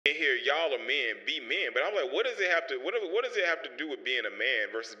y'all are men, be men. But I'm like, what does it have to do with being a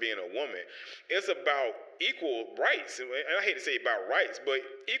man versus being a woman? It's about equal rights. And I hate to say about rights, but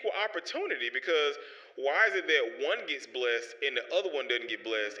equal opportunity, because why is it that one gets blessed and the other one doesn't get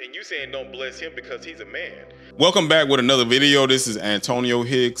blessed? And you saying don't bless him because he's a man. Welcome back with another video. This is Antonio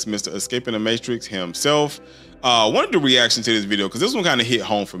Hicks, Mr. Escaping the Matrix himself. Wanted to reaction to this video because this one kind of hit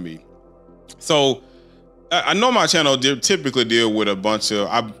home for me. So I know my channel typically deal with a bunch of,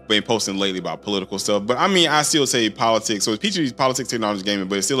 I've been posting lately about political stuff, but I mean, I still say politics. So it's PG, politics, technology, gaming,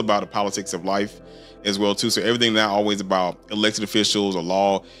 but it's still about the politics of life as well too. So everything not always about elected officials or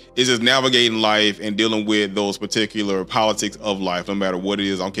law. It's just navigating life and dealing with those particular politics of life, no matter what it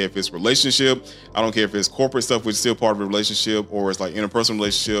is. I don't care if it's relationship. I don't care if it's corporate stuff, which is still part of a relationship, or it's like interpersonal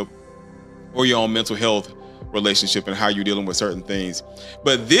relationship, or your own mental health relationship and how you're dealing with certain things.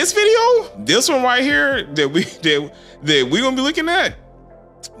 But this video, this one right here that we're gonna be looking at,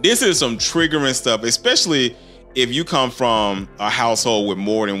 this is some triggering stuff, especially if you come from a household with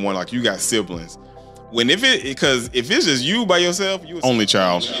more than one, like you got siblings. Because if it's just you by yourself, you only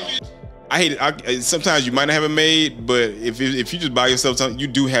child. Sometimes you might not have it made, but if you just by yourself, you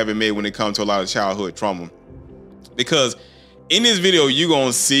do have it made when it comes to a lot of childhood trauma. Because in this video, you're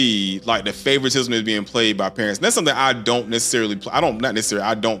gonna see like the favoritism is being played by parents. And that's something I don't necessarily play. I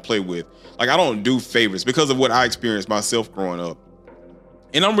don't play with. Like, I don't do favorites because of what I experienced myself growing up.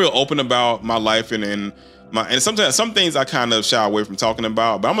 And I'm real open about my life and sometimes some things I kind of shy away from talking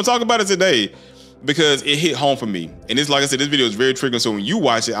about, but I'm gonna talk about it today because it hit home for me. And it's like I said, this video is very triggering. So when you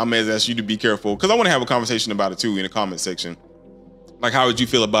watch it, I'm gonna ask you to be careful because I want to have a conversation about it too in the comment section. Like, how would you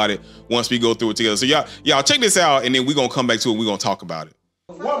feel about it once we go through it together? So y'all check this out, and then we're gonna come back to it and we're gonna talk about it.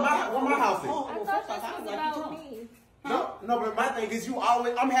 Where my house is? No, but my thing is,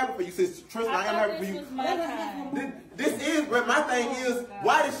 I'm happy for you, sister. Trust me, I am happy for you. This is, but my thing is,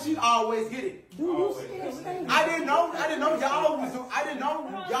 why does she always get it? I didn't know y'all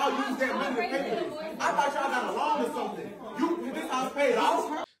use that money to pay for this. I thought y'all got a loan or something. This house paid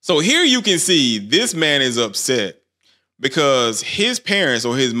off. So here you can see this man is upset because his parents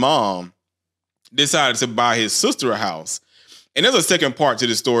or his mom decided to buy his sister a house. And there's a second part to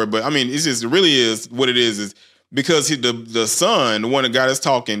the story, but I mean, it really is what it is because the son, the one that got us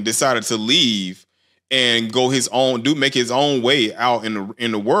talking, decided to leave and go make his own way out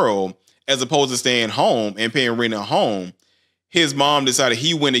in the world, as opposed to staying home and paying rent at home. His mom decided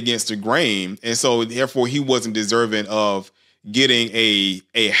he went against the grain, and so therefore he wasn't deserving of getting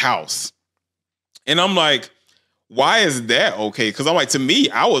a house. And I'm like, why is that okay? Because I'm like, to me,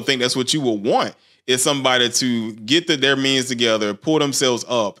 I would think that's what you would want, is somebody to get their means together, pull themselves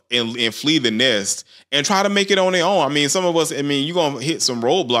up and flee the nest and try to make it on their own. I mean, some of us, I mean, you're going to hit some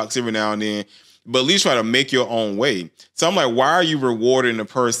roadblocks every now and then, but at least try to make your own way. So I'm like, why are you rewarding the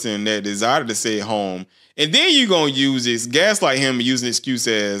person that decided to stay at home? And then you're going to use this, gaslight him and use an excuse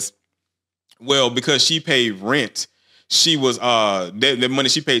as, well, because she paid rent, she was, the money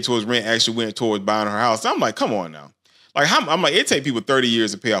she paid towards rent actually went towards buying her house. I'm like, come on now. Like, I'm like, it take people 30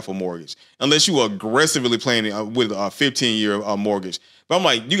 years to pay off a mortgage, unless you aggressively playing with a 15-year mortgage. But I'm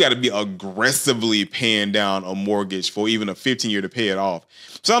like, you got to be aggressively paying down a mortgage for even a 15-year to pay it off.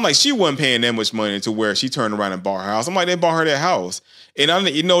 So I'm like, she wasn't paying that much money to where she turned around and bought her house. I'm like, they bought her that house. And I'm,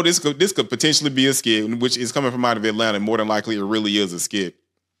 this could potentially be a skit, which is coming from out of Atlanta. More than likely, it really is a skit.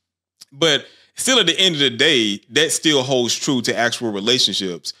 But still, at the end of the day, that still holds true to actual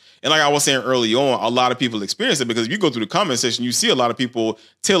relationships. And like I was saying early on, a lot of people experience it because if you go through the comment section, you see a lot of people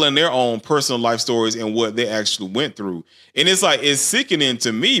telling their own personal life stories and what they actually went through. And it's like, it's sickening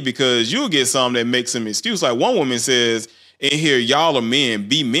to me because you'll get some that make some excuse. Like one woman says in here, y'all are men,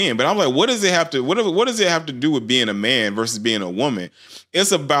 be men. But I'm like, what does it have to do with being a man versus being a woman?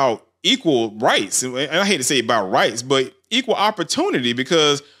 It's about equal rights. And I hate to say about rights, but equal opportunity,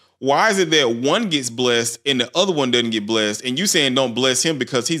 because why is it that one gets blessed and the other one doesn't get blessed? And you saying don't bless him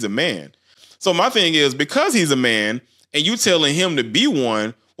because he's a man. So my thing is, because he's a man and you telling him to be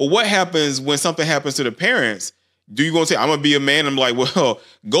one, well, what happens when something happens to the parents? Do you gonna say, I'm gonna be a man? I'm like, well,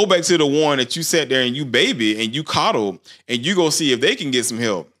 go back to the one that you sat there and you baby and you coddle and you go see if they can get some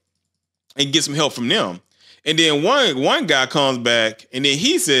help and get some help from them. And then one guy comes back and then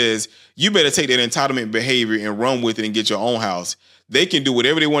he says, you better take that entitlement behavior and run with it and get your own house. They can do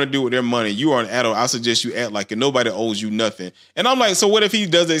whatever they want to do with their money. You are an adult. I suggest you act like it. Nobody owes you nothing. And I'm like, so what if he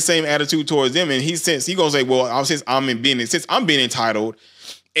does the same attitude towards them? And he gonna say, well, since I'm being entitled,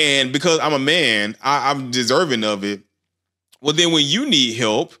 and because I'm a man, I'm deserving of it. Well, then when you need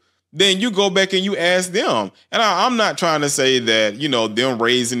help, then you go back and you ask them. And I'm not trying to say that, them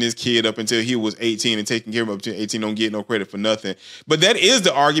raising this kid up until he was 18 and taking care of him up to 18 don't get no credit for nothing. But that is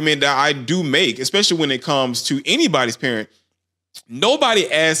the argument that I do make, especially when it comes to anybody's parent.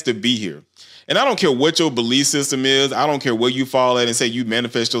 Nobody asked to be here. And I don't care what your belief system is. I don't care where you fall at and say you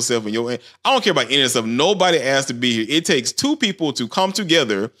manifest yourself in I don't care about any of this stuff. Nobody asked to be here. It takes two people to come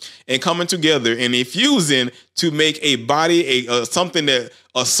together and coming together and infusing to make a body, something that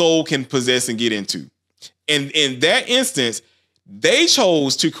a soul can possess and get into. And in that instance, they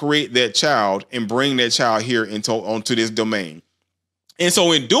chose to create that child and bring that child here onto this domain. And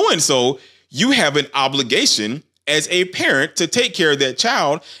so in doing so, you have an obligation as a parent to take care of that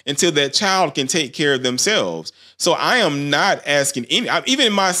child until that child can take care of themselves. So I am not asking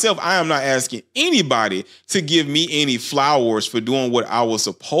even myself, I am not asking anybody to give me any flowers for doing what I was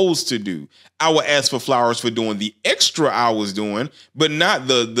supposed to do. I will ask for flowers for doing the extra I was doing, but not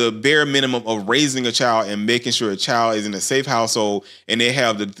the bare minimum of raising a child and making sure a child is in a safe household and they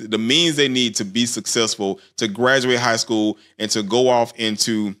have the means they need to be successful, to graduate high school and to go off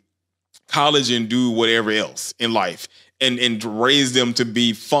into college and do whatever else in life, and raise them to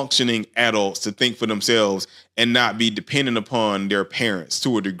be functioning adults, to think for themselves and not be dependent upon their parents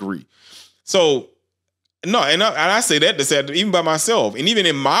to a degree. So no, and I say that to say that even by myself, and even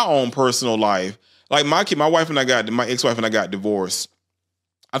in my own personal life, like my ex-wife and I got divorced.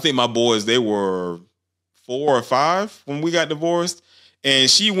 I think my boys, they were 4 or 5 when we got divorced, and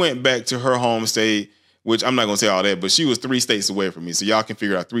she went back to her home state, which I'm not going to say all that, but she was 3 states away from me. So y'all can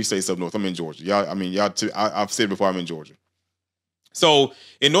figure out 3 states up north. I'm in Georgia. I've said before, I'm in Georgia. So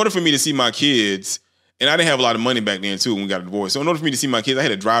in order for me to see my kids, and I didn't have a lot of money back then too when we got a divorce. So in order for me to see my kids, I had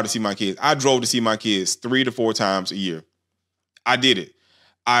to drive to see my kids. I drove to see my kids 3 to 4 times a year. I did it.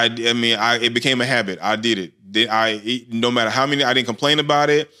 It became a habit. I did it. No matter how many, I didn't complain about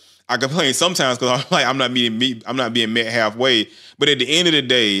it. I complain sometimes because I'm not being met halfway. But at the end of the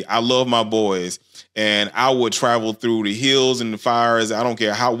day, I love my boys. And I would travel through the hills and the fires. I don't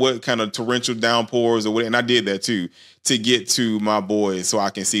care what kind of torrential downpours or what. And I did that too, to get to my boys so I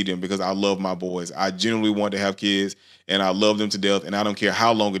can see them, because I love my boys. I genuinely want to have kids and I love them to death. And I don't care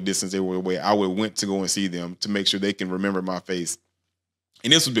how long a distance they were away. I would went to go and see them to make sure they can remember my face.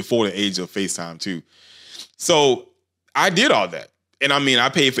 And this was before the age of FaceTime too. So I did all that. And I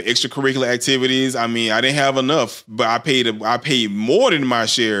paid for extracurricular activities. I didn't have enough, but I paid more than my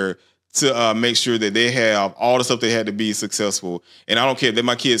share to make sure that they have all the stuff they had to be successful. And I don't care that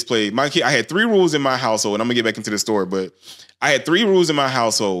my kids play. I had 3 rules in my household, and I'm gonna get back into the story, but I had 3 rules in my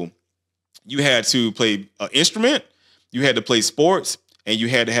household. You had to play an instrument, you had to play sports, and you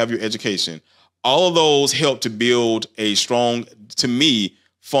had to have your education. All of those help to build a strong, to me,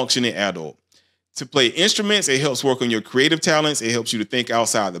 functioning adult. To play instruments, it helps work on your creative talents. It helps you to think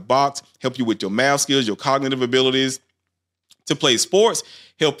outside the box, help you with your math skills, your cognitive abilities. To play sports,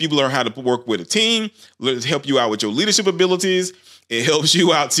 help you learn how to work with a team, help you out with your leadership abilities. It helps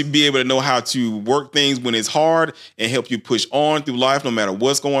you out to be able to know how to work things when it's hard and help you push on through life no matter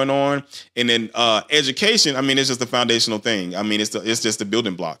what's going on. And then education, it's just a foundational thing. It's just a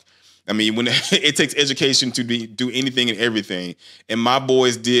building block. When it takes education to do anything and everything. And my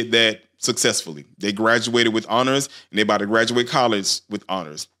boys did that successfully. They graduated with honors, and they're about to graduate college with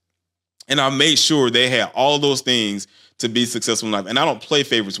honors. And I made sure they had all those things to be successful in life. And I don't play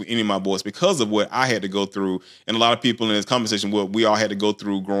favorites with any of my boys because of what I had to go through. And a lot of people in this conversation, what we all had to go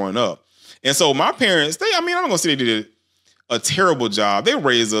through growing up. And so my parents, I'm not going to say they did a terrible job. They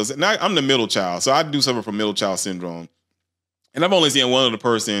raised us. And I'm the middle child. So I do suffer from middle child syndrome. And I've only seen one other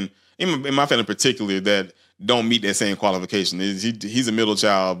person in my family in particular that don't meet that same qualification. He's a middle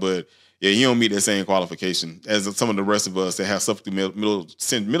child, but yeah, he don't meet that same qualification as some of the rest of us that have suffered through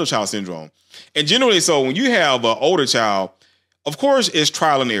middle child syndrome. And generally, so when you have an older child, of course, it's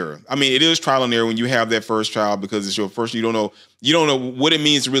trial and error. It is trial and error when you have that first child, because it's your first. You don't know what it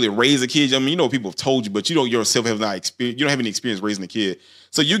means to really raise a kid. People have told you, but you yourself have not experienced. You don't have any experience raising a kid,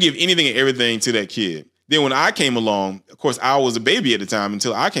 so you give anything and everything to that kid. Then when I came along, of course, I was a baby at the time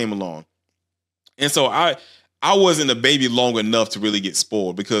until I came along, and so I wasn't a baby long enough to really get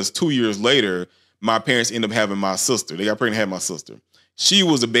spoiled, because 2 years later, my parents ended up having my sister. They got pregnant and had my sister. She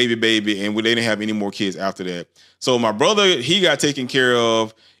was a baby, and they didn't have any more kids after that. So my brother, he got taken care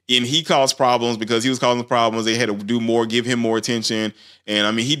of, and he caused problems because he was causing problems. They had to do more, give him more attention.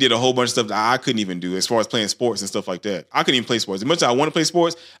 And he did a whole bunch of stuff that I couldn't even do as far as playing sports and stuff like that. I couldn't even play sports. As much as I want to play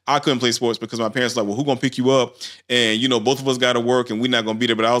sports, I couldn't play sports because my parents were like, well, who's going to pick you up? And, both of us got to work and we're not going to be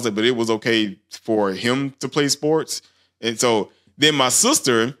there. But I was like, but it was okay for him to play sports. And so then my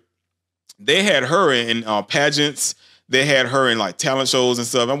sister, they had her in pageants. They had her in like talent shows and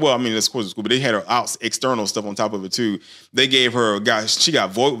stuff. And well, I mean, of course, it's cool, but they had her out external stuff on top of it too. They gave her, she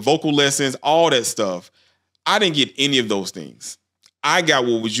got vocal lessons, all that stuff. I didn't get any of those things. I got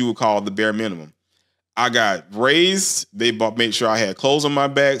what you would call the bare minimum. I got raised. They made sure I had clothes on my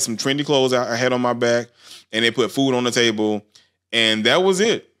back, some trendy clothes I had on my back, and they put food on the table. And that was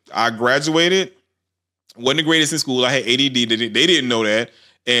it. I graduated. Wasn't the greatest in school. I had ADD. They didn't know that.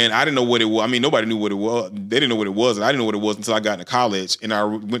 And I didn't know what it was. I mean, nobody knew what it was. They didn't know what it was. And I didn't know what it was until I got into college. And I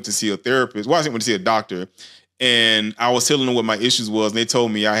went to see a therapist. Well, I went to see a doctor. And I was telling them what my issues was. And they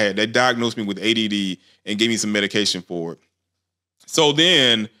told me they diagnosed me with ADD and gave me some medication for it. So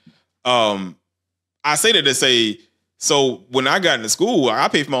then I say that to say, so when I got into school, I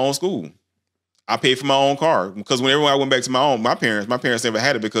paid for my own school. I paid for my own car. Because whenever I went back to my parents never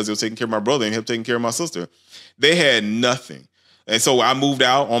had it because they were taking care of my brother and him taking care of my sister. They had nothing. And so I moved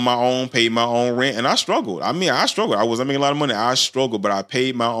out on my own, paid my own rent, and I struggled. I mean, I struggled. I wasn't making a lot of money. I struggled, but I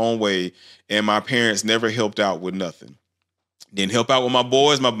paid my own way, and my parents never helped out with nothing. Didn't help out with my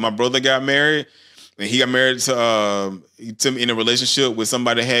boys. My brother got married, and he got married to in a relationship with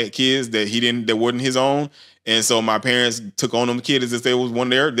somebody that had kids that wasn't his own. And so my parents took on them kids as if they was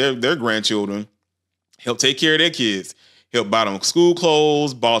one of their grandchildren, helped take care of their kids. Helped buy them school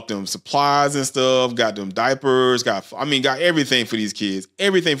clothes, bought them supplies and stuff, got them diapers, got everything for these kids.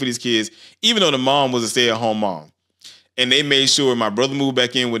 Everything for these kids, even though the mom was a stay-at-home mom. And they made sure my brother moved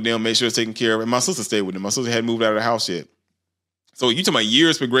back in with them, made sure it's taken care of, and my sister stayed with them. My sister hadn't moved out of the house yet. So you talking about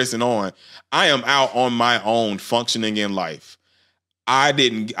years progressing on, I am out on my own functioning in life. I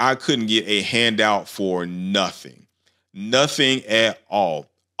couldn't get a handout for nothing. Nothing at all.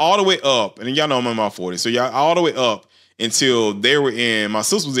 All the way up, and y'all know I'm in my 40s, so y'all all the way up until my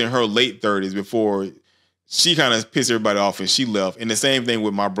sister was in her late 30s before she kind of pissed everybody off and she left. And the same thing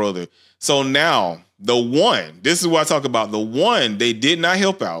with my brother. So now this is what I talk about. The one, they did not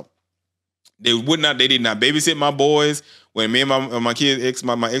help out. They did not babysit my boys. When me and my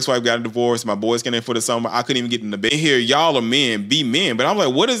ex-wife got a divorce, my boys came in for the summer. I couldn't even get in the bed. Here, y'all are men, be men. But I'm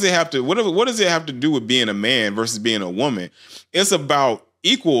like, what does it have to do with being a man versus being a woman? It's about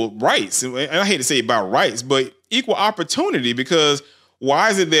equal rights. And I hate to say about rights, but equal opportunity, because why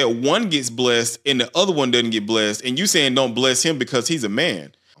is it that one gets blessed and the other one doesn't get blessed? And you saying don't bless him because he's a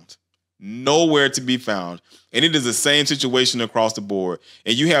man. Nowhere to be found. And it is the same situation across the board.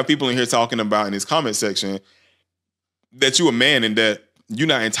 And you have people in here talking about in this comment section that you're a man and that you're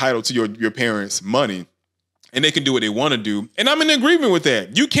not entitled to your parents' money and they can do what they want to do. And I'm in agreement with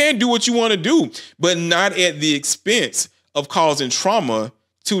that. You can do what you want to do, but not at the expense of causing trauma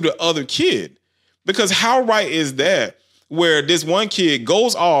to the other kid. Because how right is that, where this one kid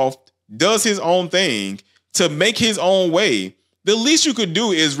goes off, does his own thing to make his own way? The least you could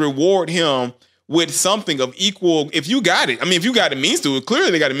do is reward him with something of equal, if you got it. I mean, if you got the means to it,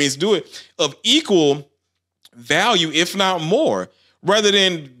 clearly they got the means to do it, of equal value, if not more, rather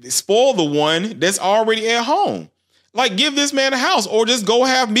than spoil the one that's already at home. Like, give this man a house, or just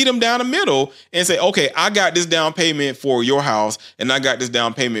meet him down the middle and say, okay, I got this down payment for your house and I got this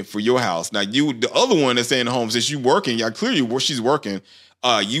down payment for your house. Now the other one that's staying at home, since you working, clearly she's working,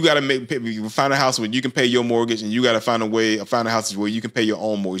 you got to find a house where you can pay your mortgage, and you got to find a house where you can pay your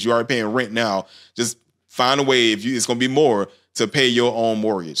own mortgage. You're already paying rent now. Just find a way, it's going to be more, to pay your own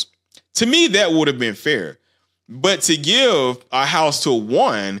mortgage. To me, that would have been fair. But to give a house to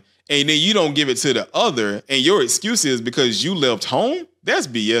one and then you don't give it to the other, and your excuse is because you left home, that's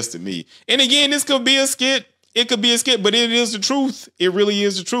BS to me. And again, this could be a skit. It could be a skit, but it is the truth. It really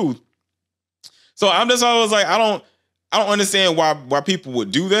is the truth. So I'm just always like, I don't understand why people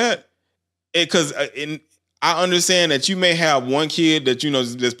would do that. Because I understand that you may have one kid that,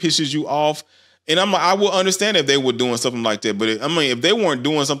 that pisses you off. And I'm like, I would understand if they were doing something like that. But if they weren't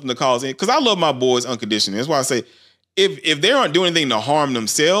doing something to cause it, because I love my boys unconditionally. That's why I say, if they aren't doing anything to harm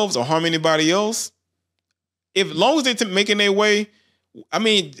themselves or harm anybody else, as long as they're making their way, I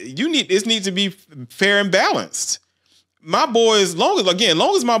mean, this needs to be fair and balanced. My boys, long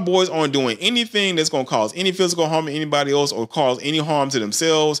as my boys aren't doing anything that's going to cause any physical harm to anybody else or cause any harm to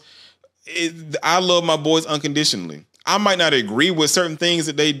themselves, I love my boys unconditionally. I might not agree with certain things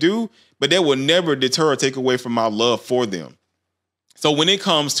that they do, but that will never deter or take away from my love for them. So when it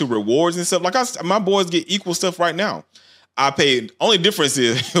comes to rewards and stuff, my boys get equal stuff right now. I pay, only difference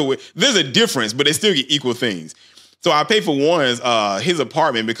is, there's a difference, but they still get equal things. So I pay for one's his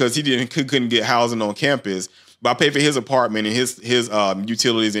apartment because he couldn't get housing on campus. But I pay for his apartment and his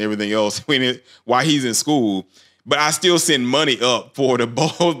utilities and everything else while he's in school. But I still send money up for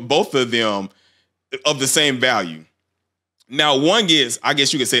both of them of the same value. Now one gets, I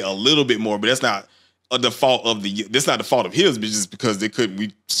guess you could say, a little bit more, but that's not the fault of this not the fault of his, but just because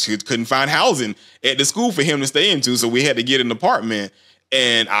we couldn't find housing at the school for him to stay into, so we had to get an apartment,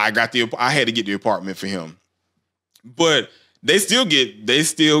 and I had to get the apartment for him. But they still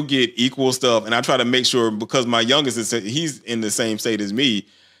get equal stuff, and I try to make sure, because my youngest he's in the same state as me.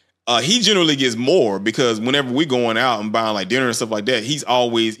 He generally gets more, because whenever we going out and buying like dinner and stuff like that, he's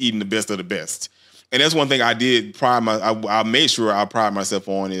always eating the best of the best. And that's one thing I did I made sure I pride myself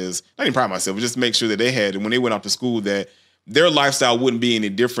on is, not even pride myself, but just make sure that they had, when they went off to school, that their lifestyle wouldn't be any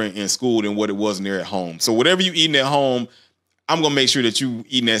different in school than what it was when they're at home. So whatever you eating at home, I'm going to make sure that you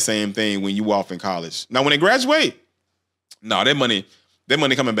eating that same thing when you off in college. Now, when they graduate, no, that money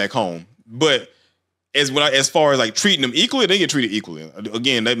coming back home. But as far as like treating them equally, they get treated equally.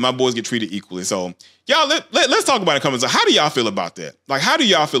 Again, my boys get treated equally. So y'all, let's talk about it coming. So how do y'all feel about that? Like, how do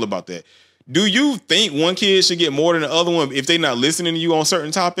y'all feel about that? Do you think one kid should get more than the other one if they're not listening to you on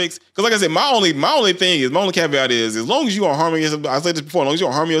certain topics? Because like I said, my only caveat is, as long as you aren't harming yourself, I said this before, as long as you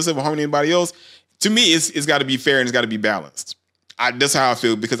aren't harming yourself or harming anybody else, to me, it's got to be fair and it's got to be balanced. That's how I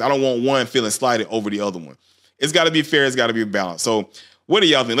feel, because I don't want one feeling slighted over the other one. It's got to be fair. It's got to be balanced. So what do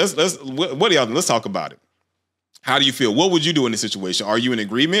y'all think? What do y'all think? Let's talk about it. How do you feel? What would you do in this situation? Are you in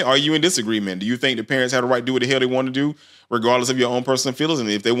agreement? Are you in disagreement? Do you think the parents have the right to do what the hell they want to do, regardless of your own personal feelings? And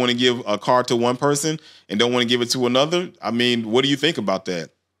if they want to give a car to one person and don't want to give it to another, I mean, what do you think about that?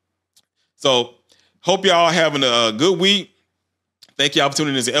 So hope y'all having a good week. Thank y'all for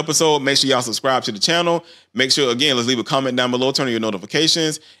tuning in to this episode. Make sure y'all subscribe to the channel. Make sure, again, let's leave a comment down below, turn on your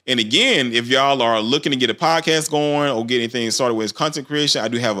notifications. And again, if y'all are looking to get a podcast going or get anything started with content creation, I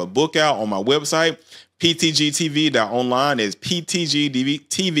do have a book out on my website, ptgtv.online. It's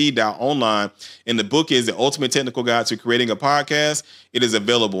ptgtv.online. And the book is The Ultimate Technical Guide to Creating a Podcast. It is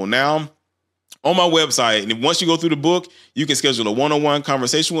available now on my website. And once you go through the book, you can schedule a one-on-one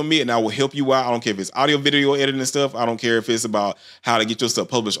conversation with me, and I will help you out. I don't care if it's audio, video editing and stuff. I don't care if it's about how to get your stuff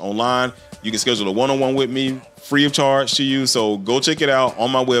published online. You can schedule a one-on-one with me free of charge to you. So go check it out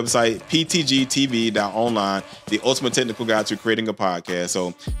on my website, ptgtv.online, The Ultimate Technical Guide to Creating a Podcast.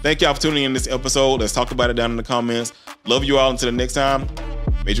 So thank y'all for tuning in this episode. Let's talk about it down in the comments. Love you all. Until the next time,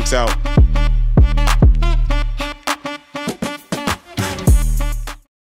 Matrix out.